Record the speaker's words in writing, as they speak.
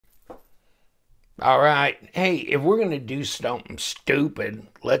All right. Hey, if we're going to do something stupid,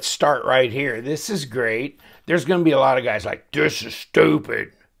 let's start right here. This is great. There's going to be a lot of guys like, this is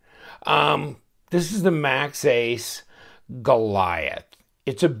stupid. This is the Maxace Goliath.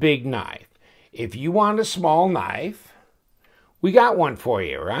 It's a big knife. If you want a small knife, we got one for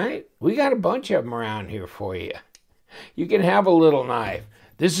you, right? We got a bunch of them around here for you. You can have a little knife.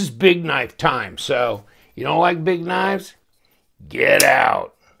 This is big knife time, so you don't like big knives? Get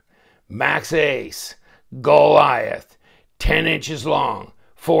out. Maxace Goliath, 10 inches long,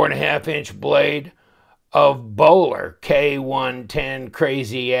 4.5-inch blade of Bowler K110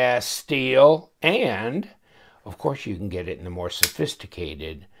 crazy ass steel, and of course you can get it in the more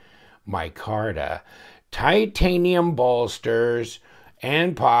sophisticated micarta. Titanium bolsters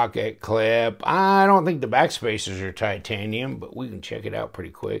and pocket clip. I don't think the back spacers are titanium, but we can check it out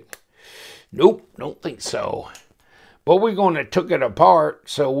pretty quick. Nope, don't think so. But we're going to took it apart,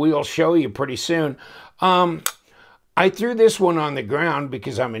 so we'll show you pretty soon. I threw this one on the ground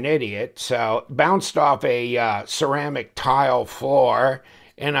because I'm an idiot, so bounced off a ceramic tile floor,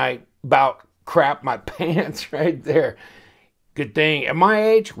 and I about crapped my pants right there. Good thing. At my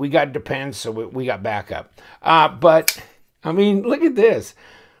age, we got Depends, so we got backup. But, I mean, look at this.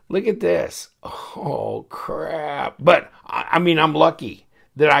 Look at this. Oh, crap. But, I mean, I'm lucky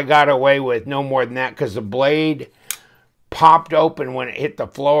that I got away with no more than that because the blade popped open when it hit the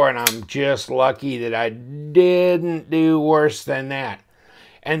floor, and I'm just lucky that I didn't do worse than that.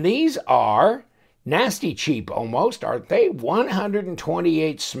 And these are nasty cheap almost, aren't they?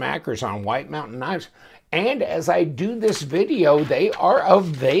 128 smackers on White Mountain Knives. And as I do this video, they are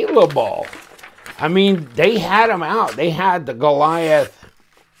available. I mean, they had them out. They had the Goliath.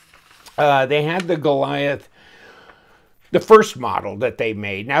 The first model that they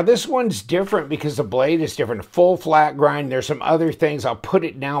made. Now this one's different because the blade is different. Full flat grind. There's some other things. I'll put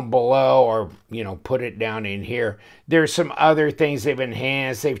it down below, or put it down in here. There's some other things they've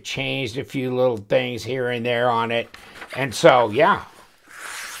enhanced. They've changed a few little things here and there on it. And so, yeah.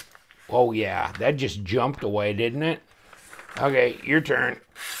 Oh yeah, that just jumped away, didn't it? Okay, your turn.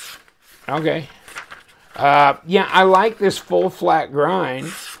 Okay. Yeah, I like this full flat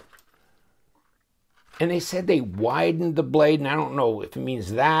grind. And they said they widened the blade, and I don't know if it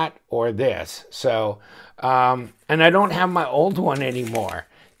means that or this. So, and I don't have my old one anymore.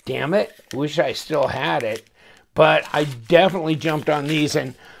 Damn it. Wish I still had it. But I definitely jumped on these,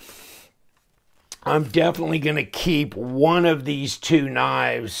 and I'm definitely going to keep one of these two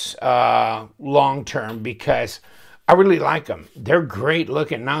knives long term because I really like them. They're great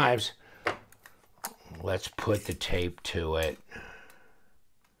looking knives. Let's put the tape to it.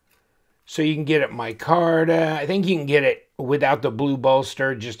 So you can get it micarta. I think you can get it without the blue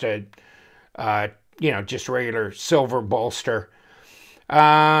bolster, just a, just regular silver bolster.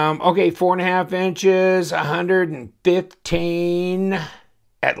 Okay, 4.5 inches, 115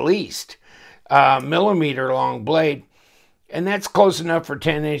 at least millimeter long blade. And that's close enough for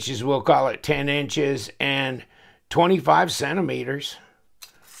 10 inches. We'll call it 10 inches and 25 centimeters.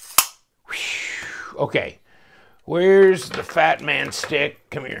 Whew. Okay. Where's the fat man stick?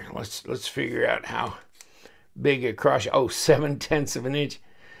 Come here. Let's figure out how big a crush. Oh, 7/10 of an inch.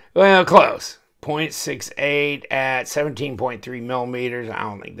 Well, close. 0.68 at 17.3 millimeters. I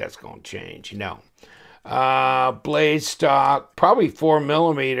don't think that's going to change. No. Blade stock, probably 4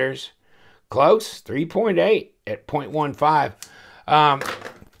 millimeters. Close. 3.8 at 0.15.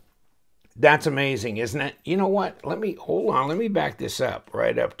 That's amazing, isn't it? You know what? Hold on. Let me back this up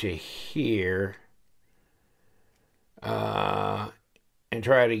right up to here. And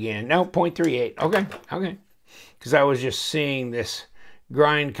try it again. No, 0.38. Okay. Because I was just seeing this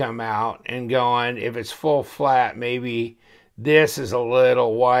grind come out and going, if it's full flat, maybe this is a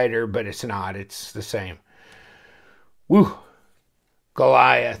little wider, but it's not. It's the same. Woo!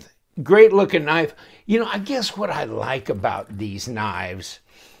 Goliath. Great looking knife. I guess what I like about these knives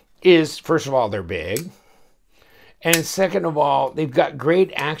is, first of all, they're big. And second of all, they've got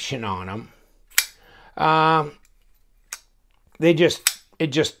great action on them. It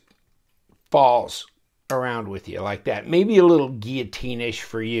just falls around with you like that. Maybe a little guillotine-ish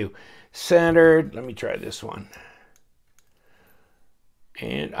for you. Centered. Let me try this one.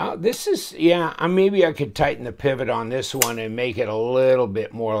 And this is, yeah, maybe I could tighten the pivot on this one and make it a little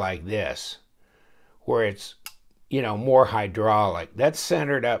bit more like this, where it's, more hydraulic. That's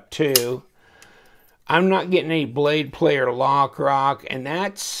centered up too. I'm not getting any blade player lock rock, and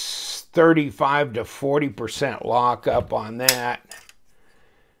that's 35 to 40% lock up on that.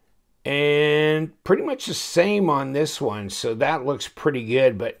 And pretty much the same on this one, so that looks pretty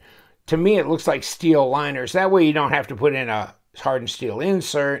good. But to me, it looks like steel liners. That way you don't have to put in a hardened steel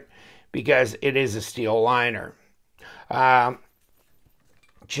insert. because it is a steel liner.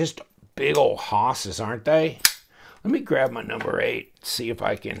 Just big old hosses, aren't they? Let me grab my number 8, see if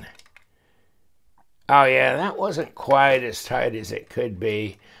I can... Oh yeah, that wasn't quite as tight as it could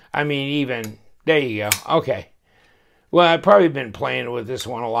be. I mean, even... There you go. Okay. Well, I've probably been playing with this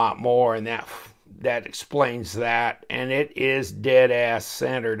one a lot more, and that explains that. And it is dead-ass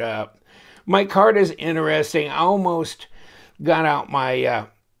centered up. My card is interesting. I almost got out my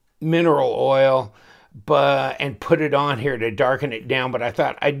mineral oil and put it on here to darken it down, but I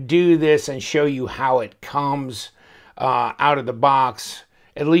thought I'd do this and show you how it comes out of the box.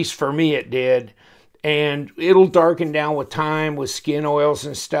 At least for me it did. And it'll darken down with time with skin oils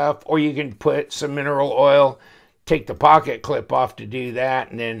and stuff, or you can put some mineral oil, take the pocket clip off to do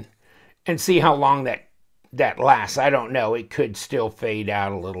that, and see how long that lasts. I don't know. It could still fade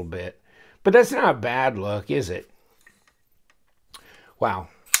out a little bit. But that's not a bad look, is it? Wow.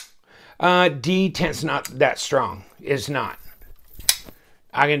 D10's not that strong. It's not.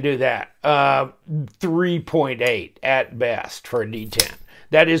 I can do that. 3.8 at best for a D10.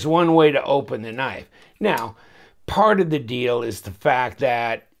 That is one way to open the knife. Now, part of the deal is the fact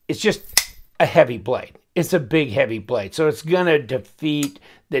that it's just a heavy blade. It's a big, heavy blade, so it's going to defeat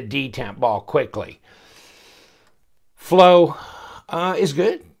the detent ball quickly. Flow is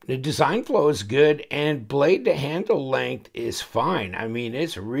good. The design flow is good, and blade to handle length is fine. I mean,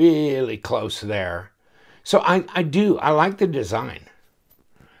 it's really close there. So I like the design.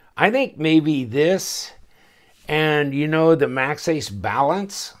 I think maybe this... And you know the Maxace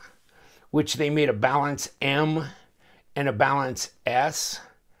Balance, which they made a Balance M and a Balance S.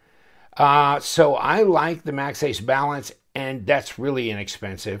 So I like the Maxace Balance, and that's really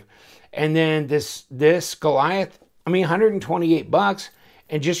inexpensive. And then this Goliath, I mean, 128 bucks.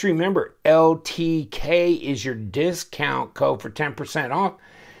 And just remember, LTK is your discount code for 10% off.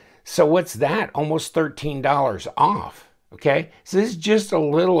 So what's that? Almost $13 off. Okay, so this is just a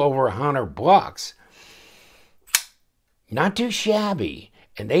little over 100 bucks. Not too shabby,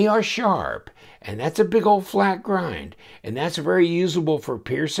 and they are sharp, and that's a big old flat grind, and that's very usable for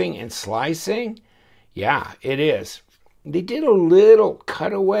piercing and slicing. Yeah, it is. They did a little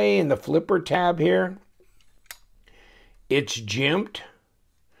cutaway in the flipper tab here. It's jimped.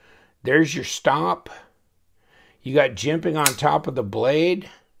 There's your stop. You got jimping on top of the blade.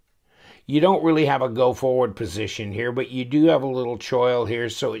 You don't really have a go forward position here, but you do have a little choil here,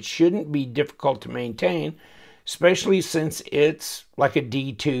 so it shouldn't be difficult to maintain, especially since it's like a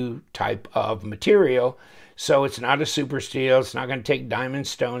D2 type of material. So it's not a super steel. It's not going to take diamond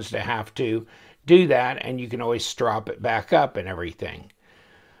stones to have to do that, and you can always strop it back up and everything.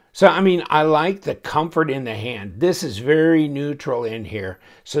 So, I mean, I like the comfort in the hand. This is very neutral in here.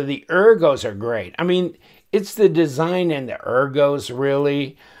 So the ergos are great. I mean, it's the design and the ergos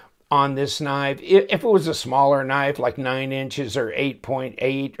really on this knife. If it was a smaller knife, like 9 inches or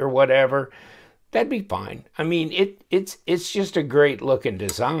 8.8 or whatever, that'd be fine. I mean, it's just a great looking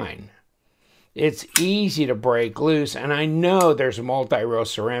design. It's easy to break loose, and I know there's multi-row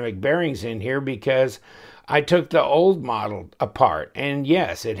ceramic bearings in here because I took the old model apart, and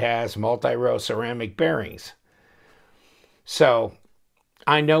yes, it has multi-row ceramic bearings. So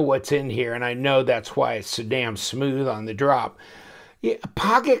I know what's in here, and I know that's why it's so damn smooth on the drop. Yeah,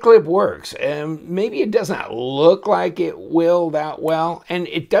 pocket clip works, and maybe it does not look like it will that well, and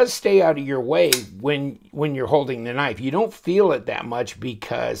it does stay out of your way when you're holding the knife. You don't feel it that much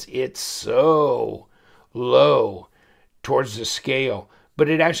because it's so low towards the scale, but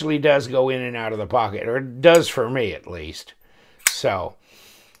it actually does go in and out of the pocket, or it does for me at least. So,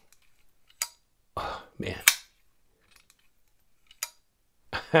 oh, man.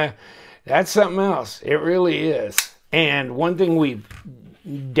 That's something else. It really is. And one thing we've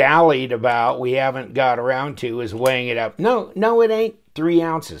dallied about, we haven't got around to, is weighing it up. No, it ain't 3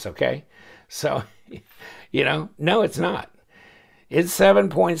 ounces, okay? So, you know, no, it's not. It's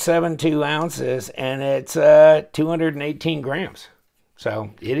 7.72 ounces, and it's 218 grams.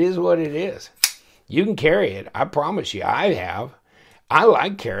 So it is what it is. You can carry it. I promise you, I have. I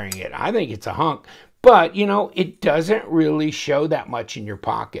like carrying it. I think it's a hunk. But, you know, it doesn't really show that much in your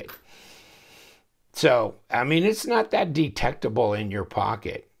pocket. So, I mean, it's not that detectable in your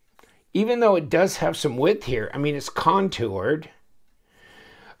pocket. Even though it does have some width here, I mean, it's contoured.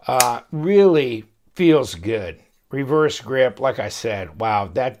 Really feels good. Reverse grip, like I said, wow,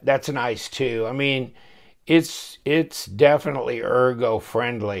 that's nice too. I mean, it's definitely ergo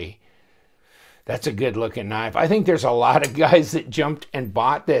friendly. That's a good looking knife. I think there's a lot of guys that jumped and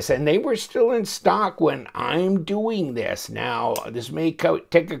bought this, and they were still in stock when I'm doing this. Now, this may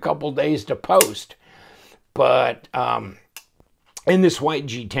take a couple days to post, but And this white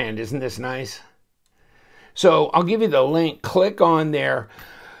G10, isn't this nice? So I'll give you the link. Click on there.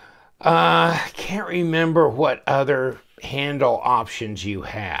 I can't remember what other handle options you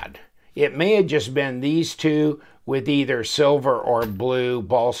had. It may have just been these two with either silver or blue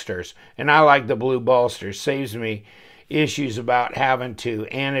bolsters. And I like the blue bolsters. Saves me issues about having to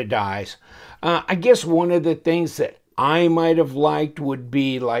anodize. I guess one of the things that I might have liked would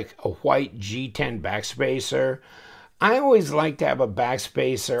be like a white G10 backspacer. I always like to have a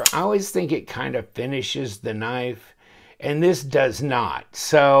backspacer. I always think it kind of finishes the knife, and this does not.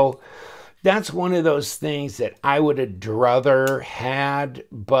 So that's one of those things that I would have rather had,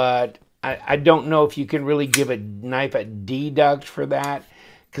 but I don't know if you can really give a knife a deduct for that,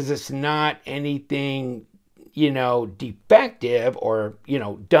 because it's not anything, you know, defective or, you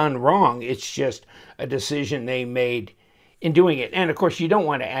know, done wrong. It's just a decision they made in doing it. And of course, you don't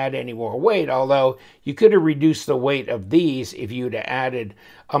want to add any more weight, although you could have reduced the weight of these if you'd have added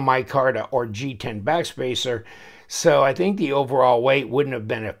a micarta or G10 backspacer. So I think the overall weight wouldn't have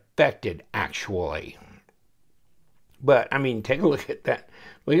been affected, actually. But I mean, take a look at that.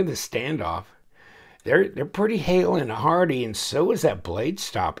 Look at the standoff. They're pretty hale and hardy, and so is that blade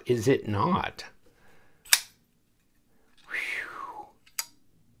stop, is it not? Whew.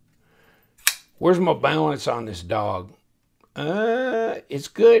 Where's my balance on this dog? It's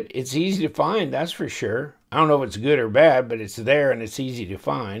good. It's easy to find, that's for sure. I don't know if it's good or bad, but it's there and it's easy to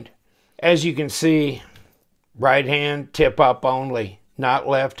find. As you can see, right hand, tip up only, not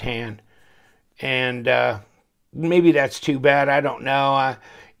left hand. And maybe that's too bad. I don't know.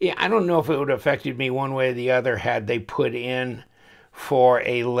 Yeah, I don't know if it would have affected me one way or the other had they put in for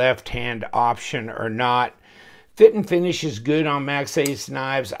a left hand option or not. Fit and finish is good on Maxace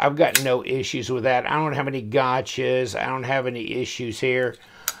knives. I've got no issues with that. I don't have any gotchas. I don't have any issues here.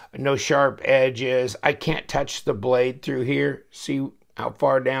 No sharp edges. I can't touch the blade through here. See how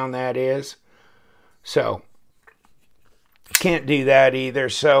far down that is? So, can't do that either.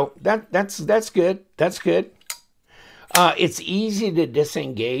 So, that's good. That's good. It's easy to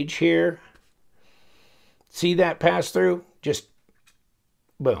disengage here. See that pass through? Just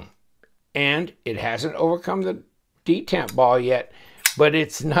boom. And it hasn't overcome the detamp ball yet, but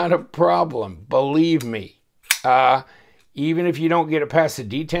it's not a problem, believe me. Even if you don't get it past the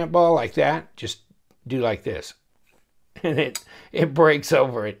detamp ball like that, just do like this. And it breaks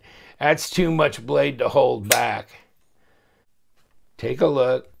over it. That's too much blade to hold back. Take a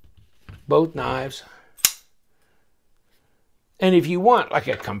look. Both knives. And if you want like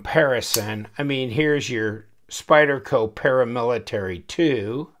a comparison, I mean, here's your Spyderco Paramilitary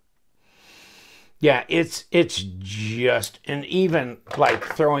 2. Yeah, it's just, and even like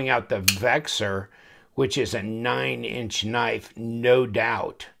throwing out the Vexor, which is a 9-inch knife, no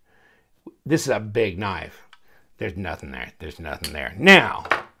doubt. This is a big knife. There's nothing there. There's nothing there. Now,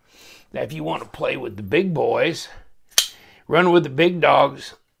 if you want to play with the big boys, run with the big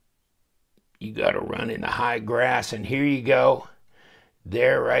dogs, you got to run in the high grass, and here you go.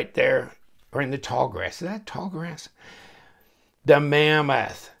 There, right there, or in the tall grass. Is that tall grass? The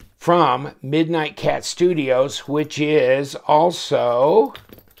Mammoth from Midnight Cat Studios, which is also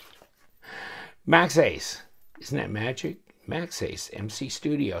Maxace. Isn't that magic? Maxace, MC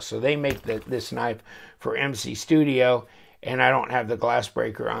Studio. So they make this knife for MC Studio, and I don't have the glass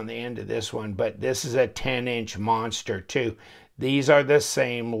breaker on the end of this one, but this is a 10-inch monster too. These are the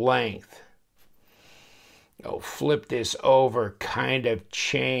same length. Oh, flip this over, kind of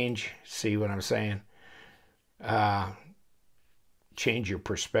change. See what I'm saying? Change your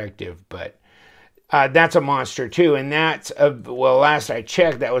perspective, but that's a monster too, and that's well, last I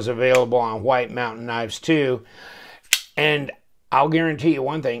checked, that was available on White Mountain Knives too, and I'll guarantee you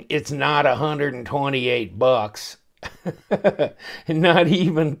one thing: it's not $128. Not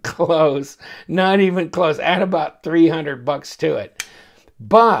even close. Not even close. Add about $300 to it,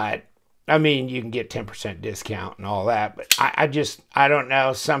 but I mean, you can get 10% discount and all that, but I don't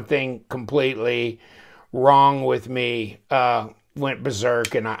know, something completely wrong with me. Went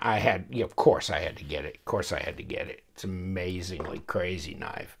berserk, and I had, of course I had to get it. Of course I had to get it. It's an amazingly crazy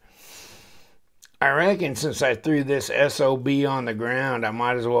knife. I reckon since I threw this SOB on the ground, I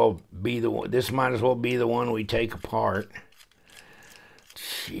might as well be the one. This might as well be the one we take apart.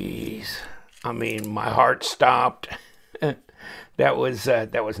 Jeez. I mean, my heart stopped. That was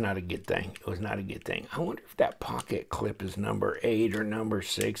not a good thing. It was not a good thing. I wonder if that pocket clip is number 8 or number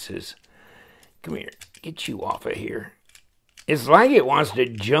 6. Come here. Get you off of here. It's like it wants to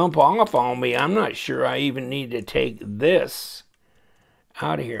jump off on me. I'm not sure I even need to take this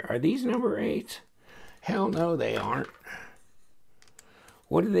out of here. Are these number 8s? Hell no, they aren't.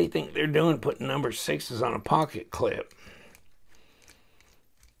 What do they think they're doing putting number 6s on a pocket clip?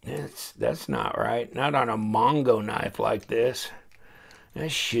 That's not right. Not on a Mongo knife like this.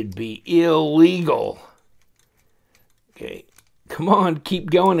 That should be illegal. Okay, come on, keep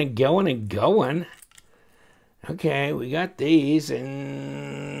going and going and going. Okay, we got these, and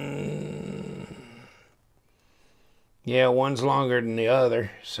yeah, one's longer than the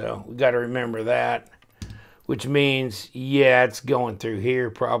other, so we got to remember that. Which means, yeah, it's going through here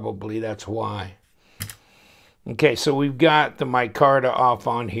probably. That's why. Okay, so we've got the micarta off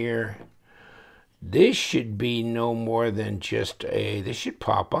on here. This should be no more than just a... This should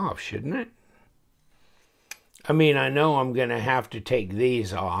pop off, shouldn't it? I mean, I know I'm going to have to take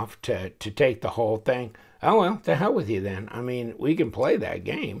these off to take the whole thing. Oh, well, to hell with you then. I mean, we can play that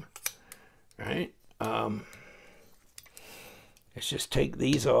game, right? Let's just take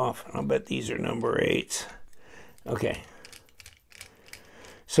these off. I'll bet these are number 8s. Okay.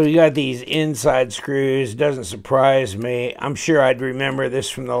 So you got these inside screws. Doesn't surprise me. I'm sure I'd remember this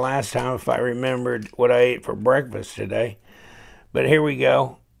from the last time if I remembered what I ate for breakfast today. But here we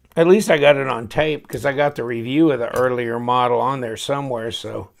go. At least I got it on tape because I got the review of the earlier model on there somewhere.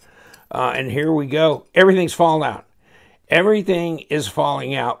 So, and here we go. Everything's falling out. Everything is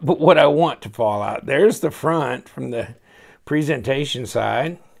falling out, but what I want to fall out. There's the front from the presentation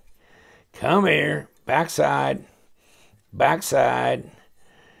side. Come here. Backside. Backside.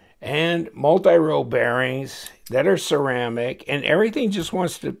 And multi-row bearings that are ceramic, and everything just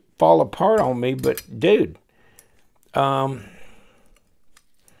wants to fall apart on me. But dude,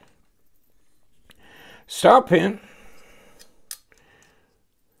 stop pin.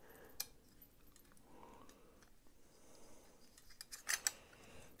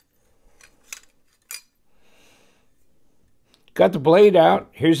 Got the blade out.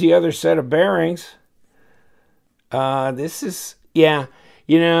 Here's the other set of bearings. This is, yeah.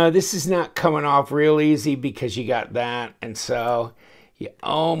 You know, this is not coming off real easy because you got that. And so you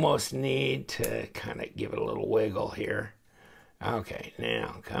almost need to kind of give it a little wiggle here. Okay,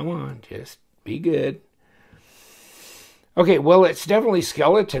 now, come on, just be good. Okay, well, it's definitely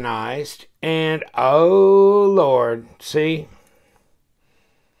skeletonized. And, oh, Lord, see?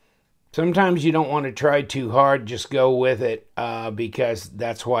 Sometimes you don't want to try too hard. Just go with it because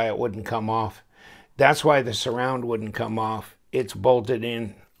that's why it wouldn't come off. That's why the surround wouldn't come off. It's bolted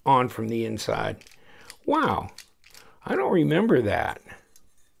in on from the inside. Wow, I don't remember that.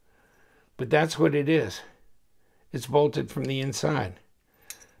 But that's what it is. It's bolted from the inside.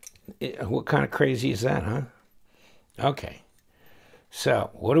 What kind of crazy is that, huh? Okay, so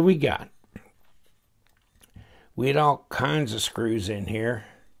what do we got? We had all kinds of screws in here.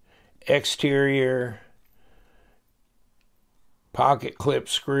 Exterior, pocket clip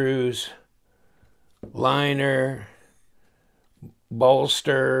screws, liner,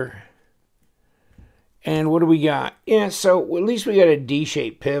 bolster, and what do we got? Yeah, so at least we got a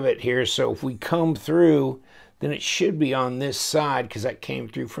D-shaped pivot here, so if we come through, then it should be on this side because that came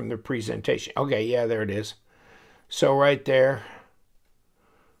through from the presentation. Okay, yeah, there it is. So right there,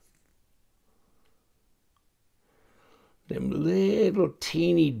 them little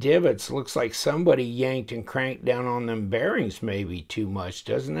teeny divots, looks like somebody yanked and cranked down on them bearings maybe too much.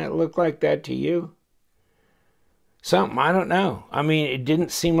 Doesn't that look like that to you? Something, I don't know. I mean, it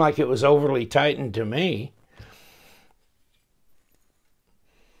didn't seem like it was overly tightened to me.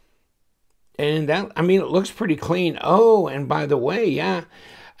 And that, I mean, it looks pretty clean. Oh, and by the way, yeah,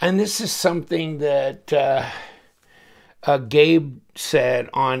 and this is something that Gabe said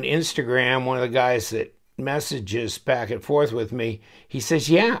on Instagram, one of the guys that messages back and forth with me. He says,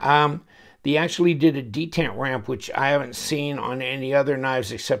 yeah, they actually did a detent ramp, which I haven't seen on any other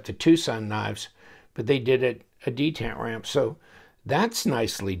knives except the Tucson knives, but they did a detent ramp, so that's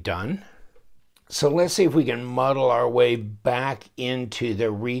nicely done. So let's see if we can muddle our way back into the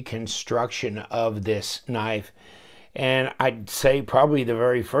reconstruction of this knife. And I'd say probably the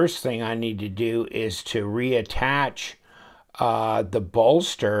very first thing I need to do is to reattach the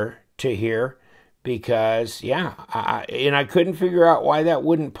bolster to here because, yeah, I couldn't figure out why that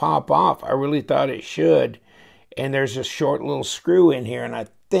wouldn't pop off. I really thought it should. And there's a short little screw in here, and I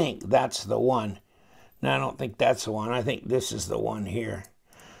think that's the one. No, I don't think that's the one. I think this is the one here.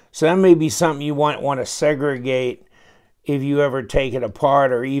 So that may be something you want to segregate if you ever take it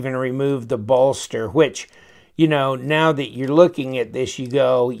apart or even remove the bolster, which, you know, now that you're looking at this, you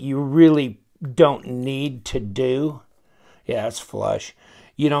go, you really don't need to do. Yeah, it's flush.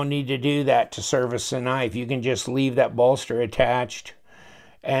 You don't need to do that to service a knife. You can just leave that bolster attached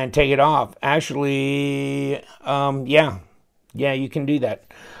and take it off. Actually, yeah, you can do that.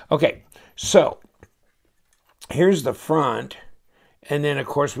 Okay, so here's the front, and then of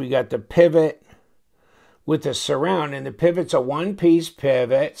course we got the pivot with the surround, and the pivot's a one-piece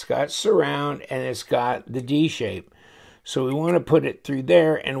pivot. It's got surround, and it's got the D shape. So we want to put it through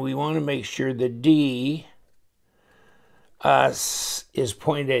there, and we want to make sure the D is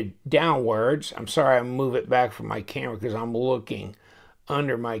pointed downwards. I'm sorry, I move it back from my camera because I'm looking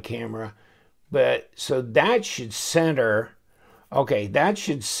under my camera. But so that should center, okay, that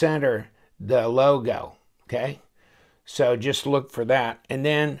should center the logo, okay? So just look for that. And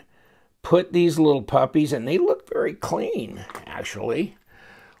then put these little puppies, and they look very clean, actually.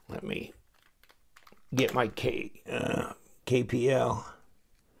 Let me get my KPL.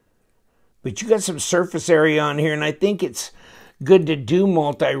 But you got some surface area on here, and I think it's good to do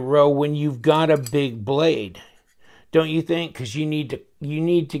multi-row when you've got a big blade. Don't you think? Because you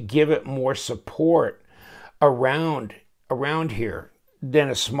need to give it more support around here than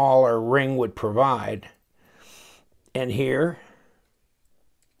a smaller ring would provide. And here,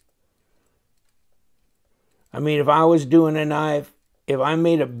 I mean, if I was doing a knife, if I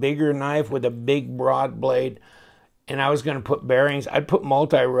made a bigger knife with a big broad blade, and I was going to put bearings, I'd put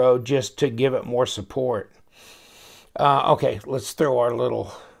multi-row just to give it more support. Okay, let's throw our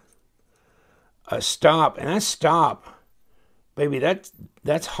little stop. And that stop, baby, that's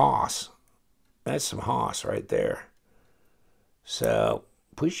Hoss. That's some Hoss right there. So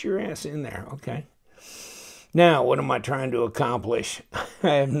push your ass in there. Okay. Now, what am I trying to accomplish?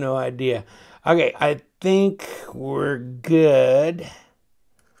 I have no idea. Okay, I think we're good.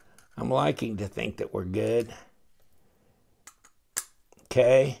 I'm liking to think that we're good.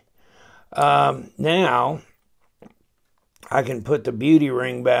 Okay, now I can put the beauty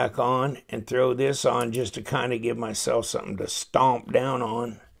ring back on and throw this on just to kind of give myself something to stomp down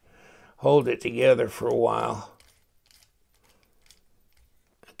on. Hold it together for a while.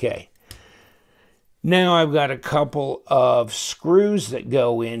 Okay, now I've got a couple of screws that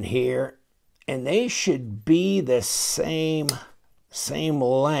go in here, and they should be the same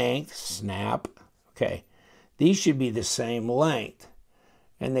length. Snap. Okay, these should be the same length.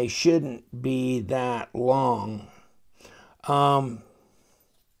 And they shouldn't be that long. And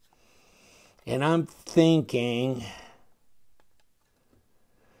I'm thinking,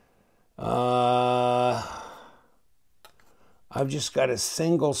 I've just got a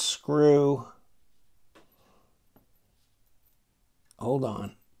single screw. Hold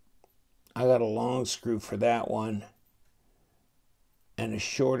on. I got a long screw for that one. And a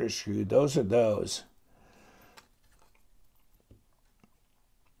shorter screw. Those are those.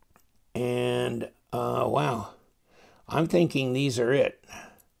 And, wow, I'm thinking these are it.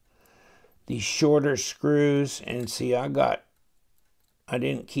 These shorter screws, and see, I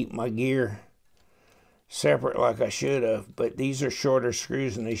didn't keep my gear separate like I should have, but these are shorter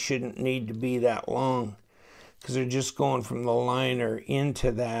screws, and they shouldn't need to be that long, because they're just going from the liner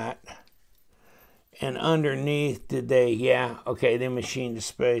into that. And underneath, yeah, okay, they machined the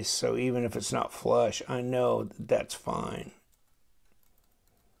space, so even if it's not flush, I know that that's fine.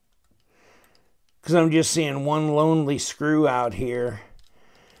 Because I'm just seeing one lonely screw out here,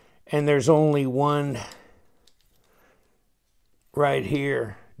 and there's only one right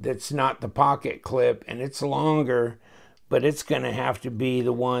here that's not the pocket clip, and it's longer, but it's going to have to be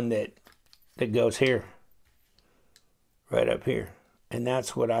the one that goes here, right up here. And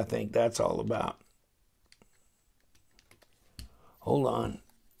that's what I think that's all about. Hold on.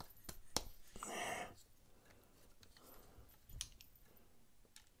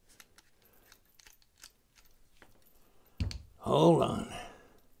 Hold on.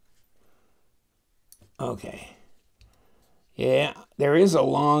 Okay. Yeah, there is a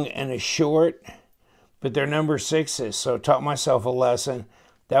long and a short, but they're number 6s, so I taught myself a lesson.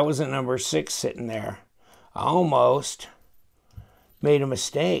 That was a number 6 sitting there. I almost made a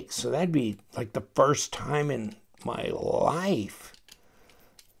mistake, so that'd be like the first time in my life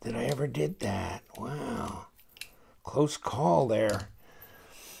that I ever did that. Wow. Close call there.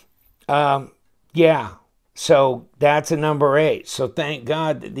 Yeah. So that's a number 8. So thank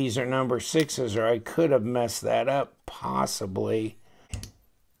God that these are number 6s, or I could have messed that up, possibly.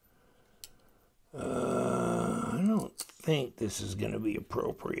 I don't think this is going to be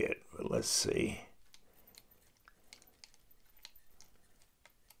appropriate, but let's see.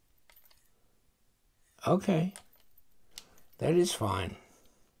 Okay. That is fine.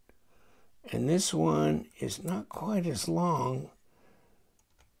 And this one is not quite as long.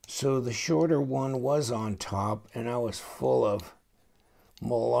 So the shorter one was on top, and I was full of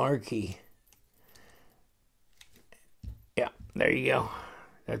malarkey. Yeah, there you go.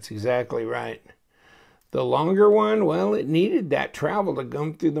 That's exactly right. The longer one, well, it needed that travel to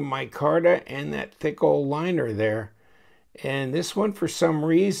come through the micarta and that thick old liner there. And this one, for some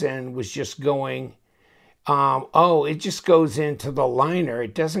reason, was just going Oh, it just goes into the liner.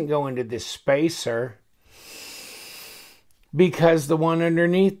 It doesn't go into this spacer because the one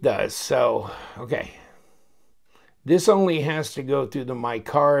underneath does. So, okay. This only has to go through the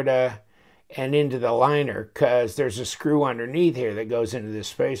micarta and into the liner because there's a screw underneath here that goes into this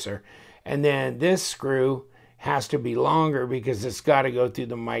spacer. And then this screw has to be longer because it's got to go through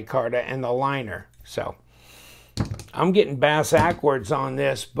the micarta and the liner. So I'm getting bass-ackwards on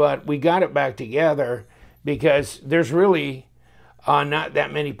this, but we got it back together because there's really not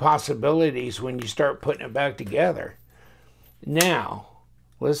that many possibilities when you start putting it back together. Now,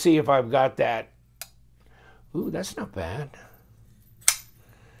 let's see if I've got that. Ooh, that's not bad.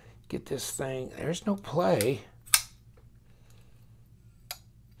 Get this thing. There's no play.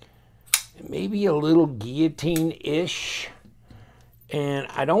 Maybe a little guillotine-ish. And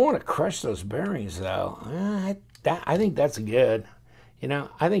I don't want to crush those bearings, though. I think that's good. You know,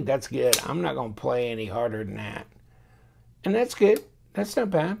 I think that's good. I'm not going to play any harder than that. And that's good. That's not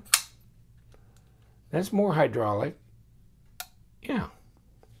bad. That's more hydraulic. Yeah.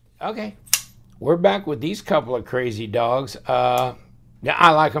 Okay. We're back with these couple of crazy dogs. Yeah,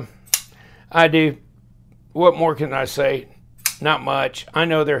 I like them. I do. What more can I say? Not much. I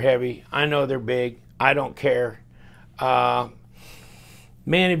know they're heavy. I know they're big. I don't care. Man,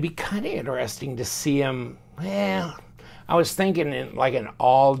 it'd be kind of interesting to see them. Well, I was thinking in like an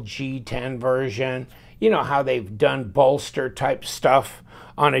all G10 version. You know how they've done bolster type stuff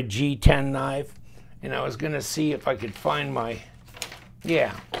on a G10 knife. And I was going to see if I could find my,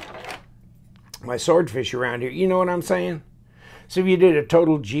 my swordfish around here. You know what I'm saying? So if you did a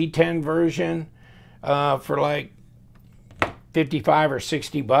total G10 version for like 55 or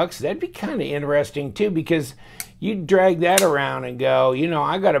 60 bucks, that'd be kind of interesting too, because you'd drag that around and go, you know,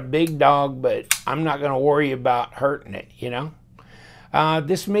 I got a big dog, but I'm not going to worry about hurting it, you know.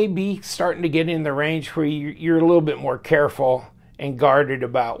 This may be starting to get in the range where you're a little bit more careful and guarded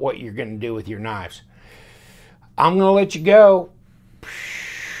about what you're going to do with your knives. I'm going to let you go.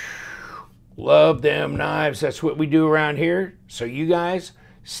 Love them knives. That's what we do around here. So you guys,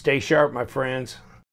 stay sharp, my friends.